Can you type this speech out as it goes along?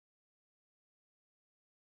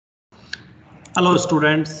Hello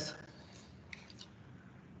students.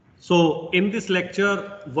 So in this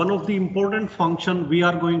lecture, one of the important function we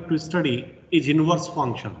are going to study is inverse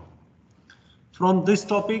function. From this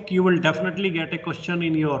topic, you will definitely get a question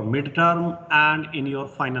in your midterm and in your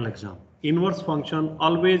final exam. Inverse function,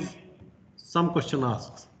 always some question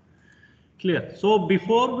asks. Clear? So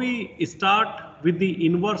before we start with the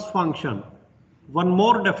inverse function, one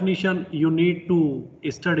more definition you need to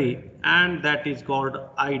study, and that is called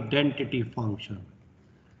identity function.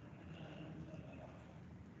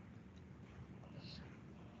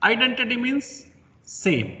 Identity means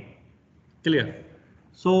same. Clear?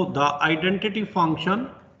 So the identity function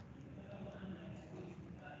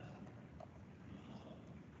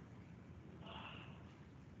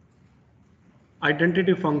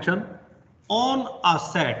on a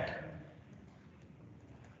set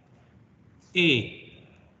A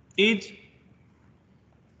is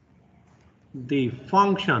the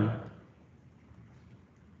function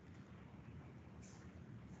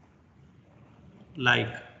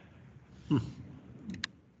like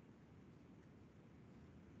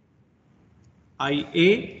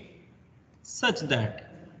IA such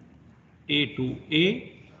that A to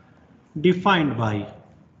A defined by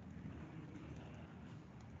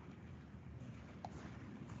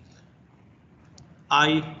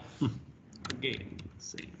I again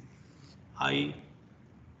same I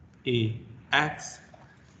A X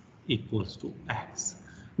equals to X.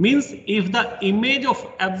 Means if the image of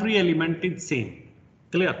every element is same,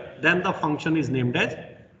 clear, then the function is named as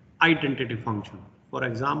identity function. For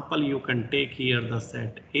example, you can take here the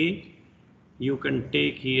set A, you can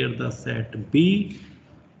take here the set B.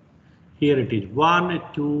 Here it is 1,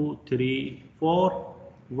 2, 3, 4,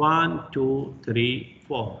 1, 2, 3,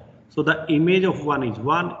 4. So the image of 1 is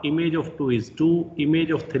 1, image of 2 is 2,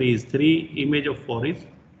 image of 3 is 3, image of 4 is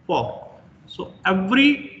 4. So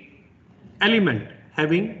every element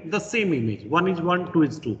having the same image, 1 is 1, 2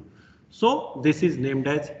 is 2. So this is named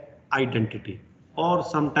as identity, or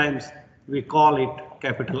sometimes we call it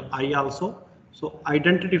capital I also. So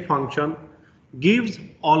identity function gives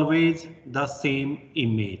always the same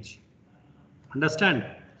image. Understand?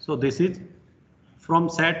 So this is from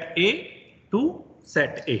set A to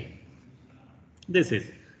set A. This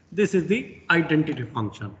is the identity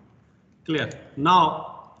function. Clear?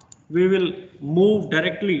 Now we will move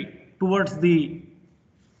directly towards the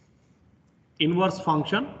inverse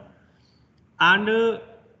function, and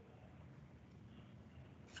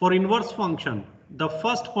for inverse function, the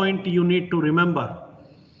first point you need to remember,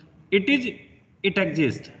 it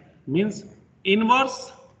exists, means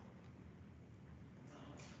inverse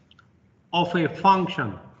of a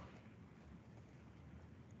function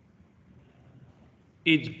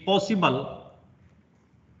is possible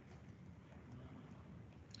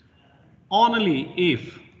only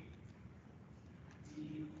if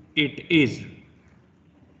it is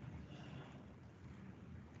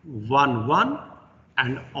 1, 1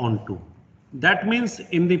 and onto. That means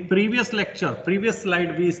in the previous lecture, previous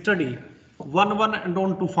slide, we study 1, 1 and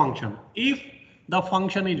onto function. If the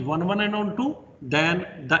function is 1, 1 and onto,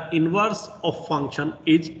 then the inverse of function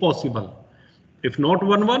is possible. If not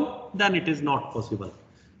 1, 1, then it is not possible.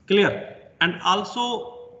 Clear? And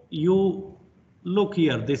also you look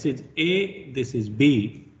here, this is A, this is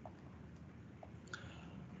B,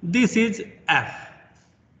 this is F,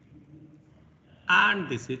 and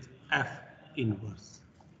this is F inverse.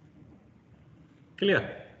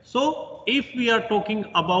 Clear? So if we are talking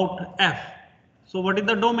about F, so what is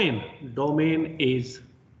the domain? Domain is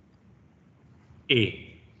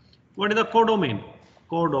A. What is the codomain?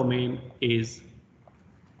 Codomain is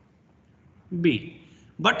B.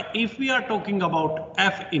 But if we are talking about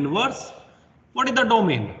F inverse, what is the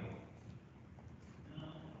domain?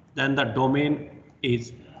 Then the domain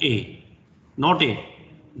is A, not A.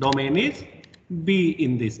 Domain is B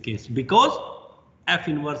in this case, because F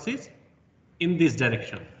inverse is in this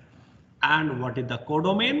direction. And what is the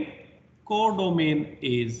codomain? Codomain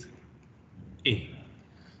is A.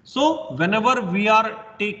 So whenever we are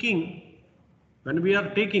taking,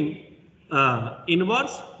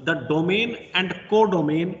 inverse, the domain and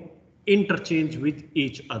codomain interchange with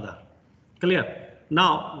each other. Clear?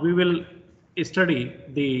 Now we will study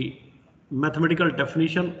the mathematical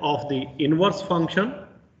definition of the inverse function.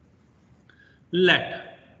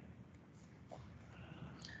 Let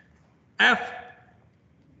F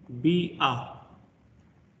be a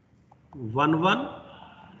 1, 1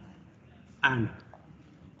 and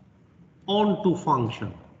onto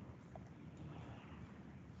function.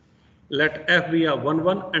 Let F be a 1,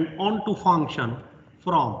 1 and onto function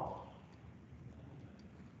from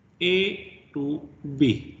A to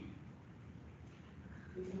B.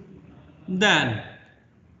 then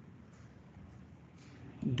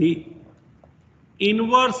the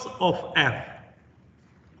inverse of f,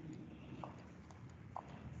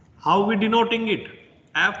 how we denoting it?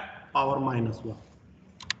 F power minus 1.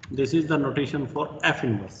 This is the notation for F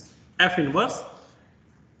inverse. F inverse,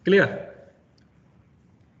 clear,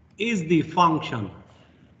 is the function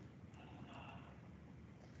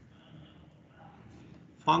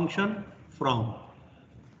from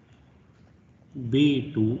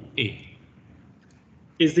B to A.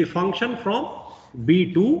 Is the function from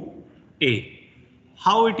B to A.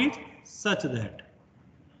 How it is? Such that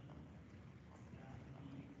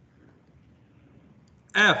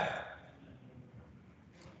F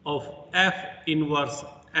of F inverse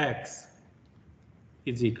X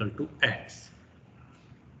is equal to X.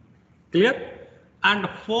 Clear? And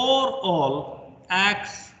for all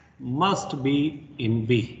X must be in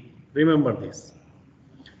B. Remember this.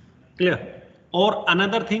 Clear? Or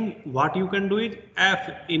another thing, what you can do is F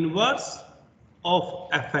inverse of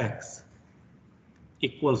Fx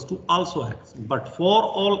equals to also X. But for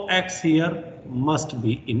all X here must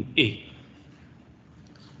be in A.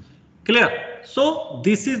 Clear? So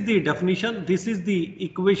this is the definition. This is the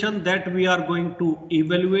equation that we are going to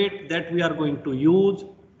evaluate, that we are going to use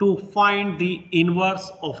to find the inverse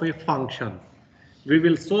of a function. We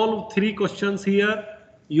will solve 3 questions here.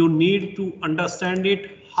 You need to understand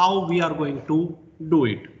it, how we are going to do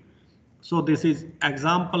it. So this is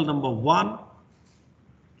example number 1.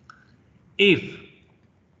 If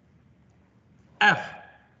f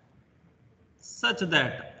such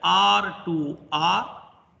that R to R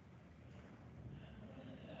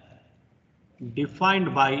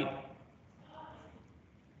defined by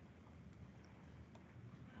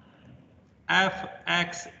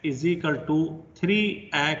fx is equal to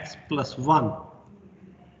 3x plus 1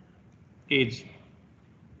 is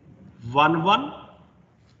 1 1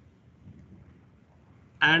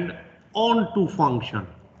 and onto function.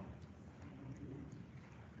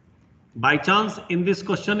 By chance in this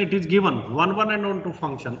question it is given 1 1 and onto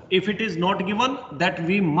function. If it is not given, that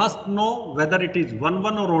we must know whether it is 1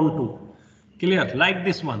 1 or onto. Clear? Like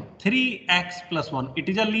this one, 3x plus 1, it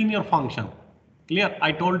is a linear function. Clear?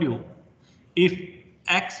 I told you, if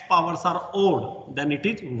x powers are odd, then it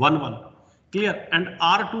is 1 1. Clear? And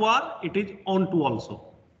R to R, it is onto also.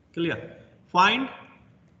 Clear? Find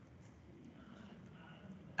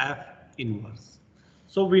F inverse.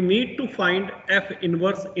 So we need to find F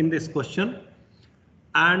inverse in this question.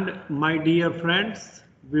 And my dear friends,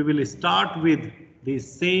 we will start with the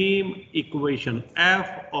same equation,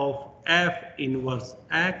 F of F inverse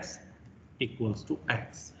X equals to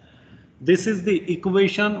X. This is the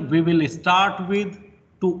equation we will start with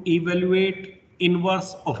to evaluate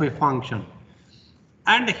inverse of a function.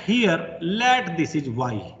 And here let this is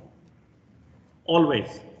Y.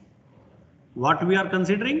 Always. What we are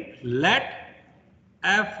considering? Let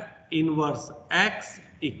F inverse X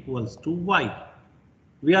equals to Y.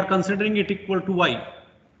 We are considering it equal to Y.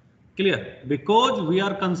 Clear? Because we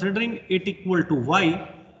are considering it equal to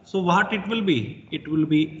Y, so what it will be? It will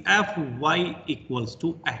be Fy equals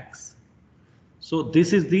to X. So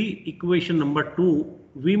this is the equation number 2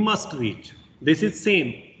 we must reach. This is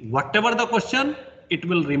same. Whatever the question, it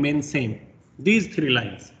will remain same. These 3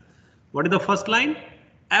 lines. What is the first line?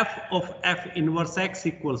 F of F inverse X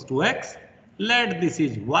equals to X. Let this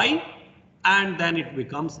is Y, and then it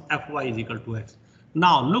becomes Fy is equal to X.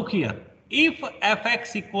 Now look here. If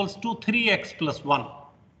Fx equals to 3x plus 1,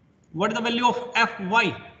 what is the value of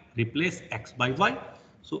Fy? Replace x by y.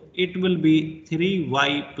 So it will be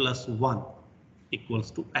 3y plus 1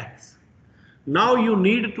 equals to x. Now you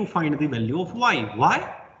need to find the value of y.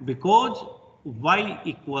 Why? Because y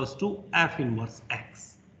equals to F inverse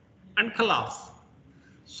x. And class.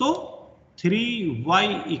 So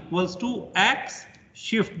 3y equals to x.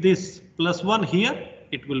 Shift this plus 1 here.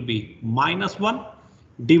 It will be minus 1.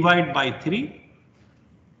 Divide by 3.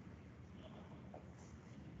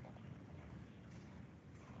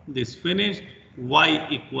 This finished. Y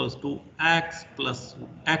equals to x plus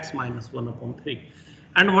x minus 1 upon 3.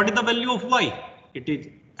 And what is the value of y? It is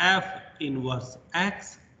F inverse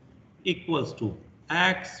x equals to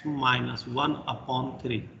x minus 1 upon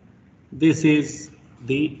 3. This is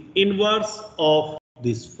the inverse of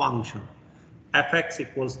this function. Fx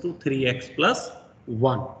equals to 3x plus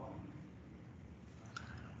 1.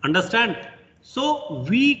 Understand? So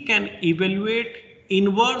we can evaluate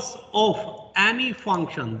inverse of any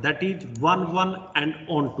function that is 1 1 and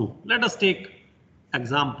onto. Let us take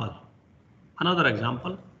example. Another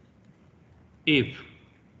example. If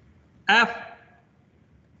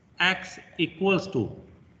Fx equals to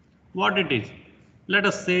what it is? Let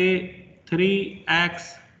us say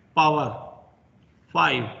 3x power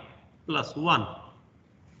 5 plus 1.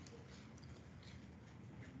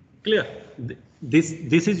 Clear? This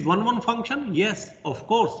is 1 function? Yes, of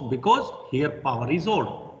course, because here power is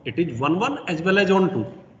odd. It is 1 as well as on 2.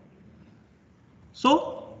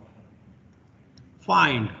 So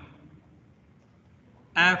find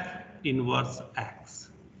F inverse X.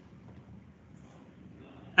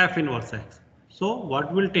 F inverse X. So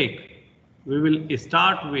what we'll take? We will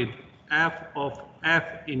start with F of F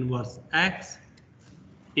inverse X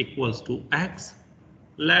equals to X.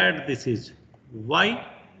 Let this is Y.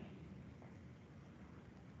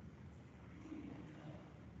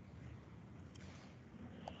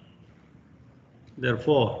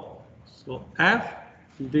 Therefore, so F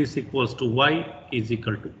this equals to Y is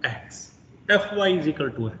equal to X. Fy is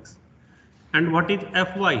equal to X. And what is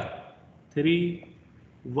Fy?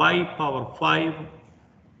 3y power 5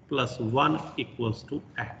 plus 1 equals to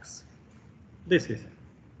X. This is.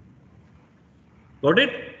 Got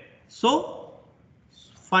it? So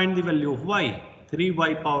find the value of Y.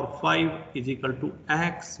 3y power 5 is equal to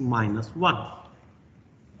X minus 1.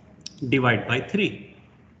 Divide by 3.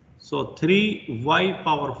 So 3y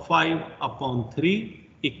power 5 upon 3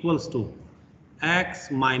 equals to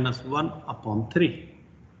X minus 1 upon 3.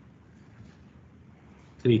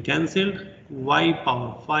 3 cancelled. Y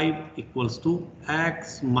power 5 equals to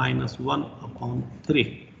X minus 1 upon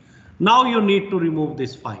 3. Now you need to remove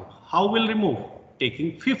this 5. How will remove?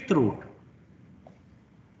 Taking fifth root.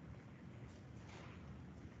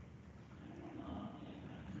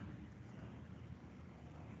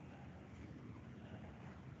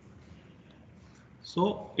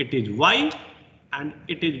 So it is Y and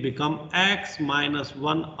it is become X minus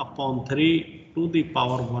 1 upon 3 to the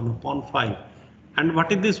power 1 upon 5. And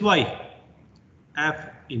what is this Y? F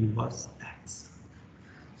inverse X.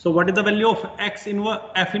 So what is the value of F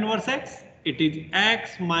inverse X? It is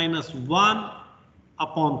X minus 1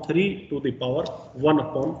 upon 3 to the power 1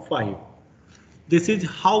 upon 5. This is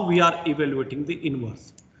how we are evaluating the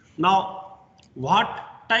inverse. Now, what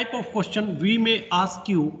type of question we may ask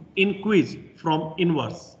you in quiz from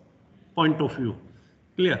inverse point of view?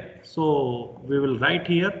 Clear? So we will write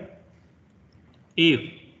here, if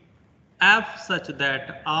F such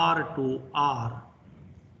that R to R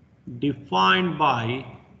defined by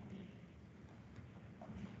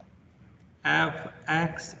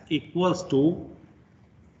Fx equals to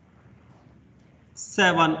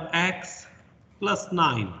 7x plus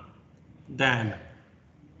 9, then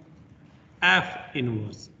F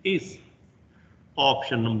inverse is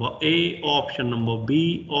option number A, option number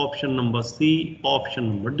B, option number C, option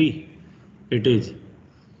number D. It is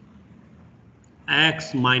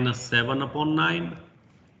x minus 7 upon 9,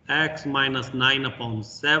 x minus 9 upon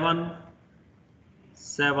 7,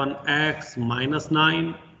 7x minus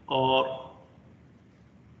 9, or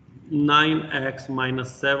 9x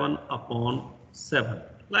minus 7 upon 7,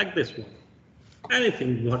 like this one.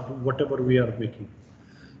 Anything, whatever we are making.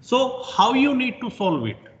 So how you need to solve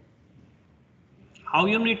it? How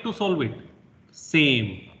you need to solve it?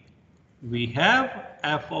 Same. We have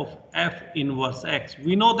f of f inverse x.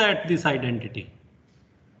 We know that this identity.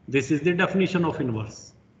 This is the definition of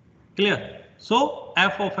inverse. Clear? So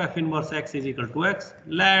f of f inverse x is equal to x.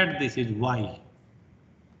 Let this is y.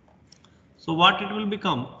 So what it will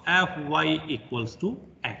become? Fy equals to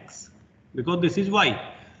x. Because this is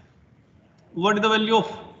y. What is the value of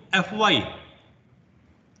Fy?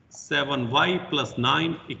 7y plus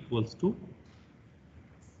 9 equals to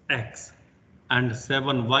x. And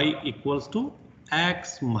 7y equals to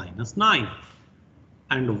x minus 9.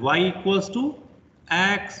 And y equals to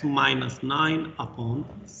x minus 9 upon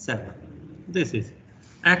 7. This is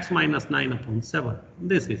x minus 9 upon 7.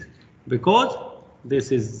 This is because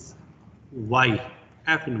this is y,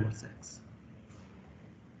 f inverse x.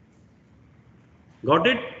 Got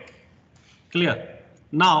it? Clear?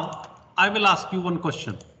 Now I will ask you one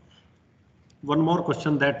question. One more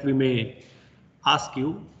question that we may ask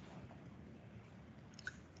you.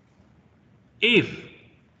 If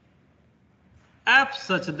f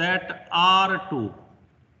such that R2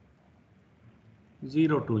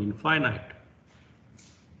 0 to infinite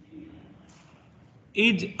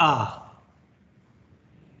is a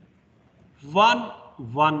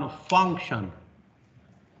one function,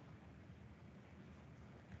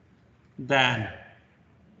 then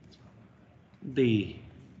the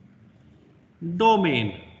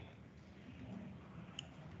domain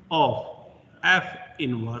of f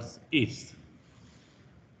inverse is.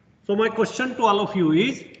 So my question to all of you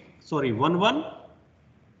is, sorry, 1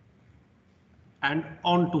 and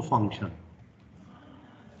onto function.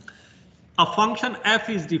 A function f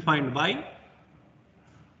is defined by,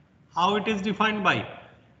 how it is defined by?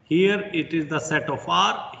 Here it is the set of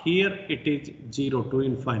R. Here it is 0 to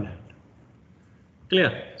infinite.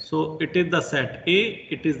 Clear? So it is the set A,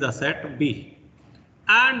 it is the set B,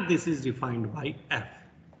 and this is defined by F.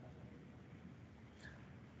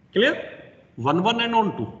 Clear? 1, 1 and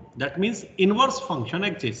on 2. That means inverse function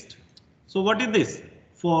exists. So what is this?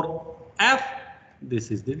 For F,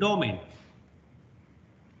 this is the domain.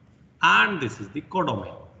 And this is the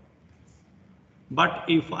codomain. But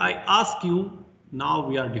if I ask you, now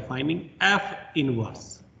we are defining F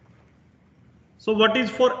inverse. So what is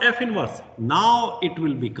for F inverse? Now it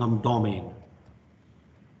will become domain.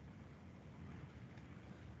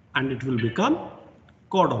 And it will become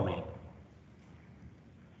codomain.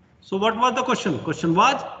 So what was the question? Question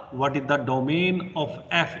was, what is the domain of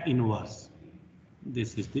F inverse?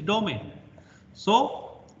 This is the domain.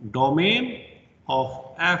 So domain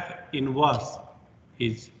of F inverse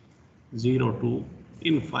is 0 to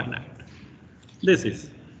infinite. This is.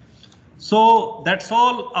 So that's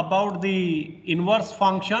all about the inverse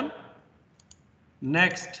function.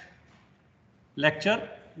 Next lecture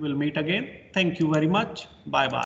we'll meet again. Thank you very much. Bye bye.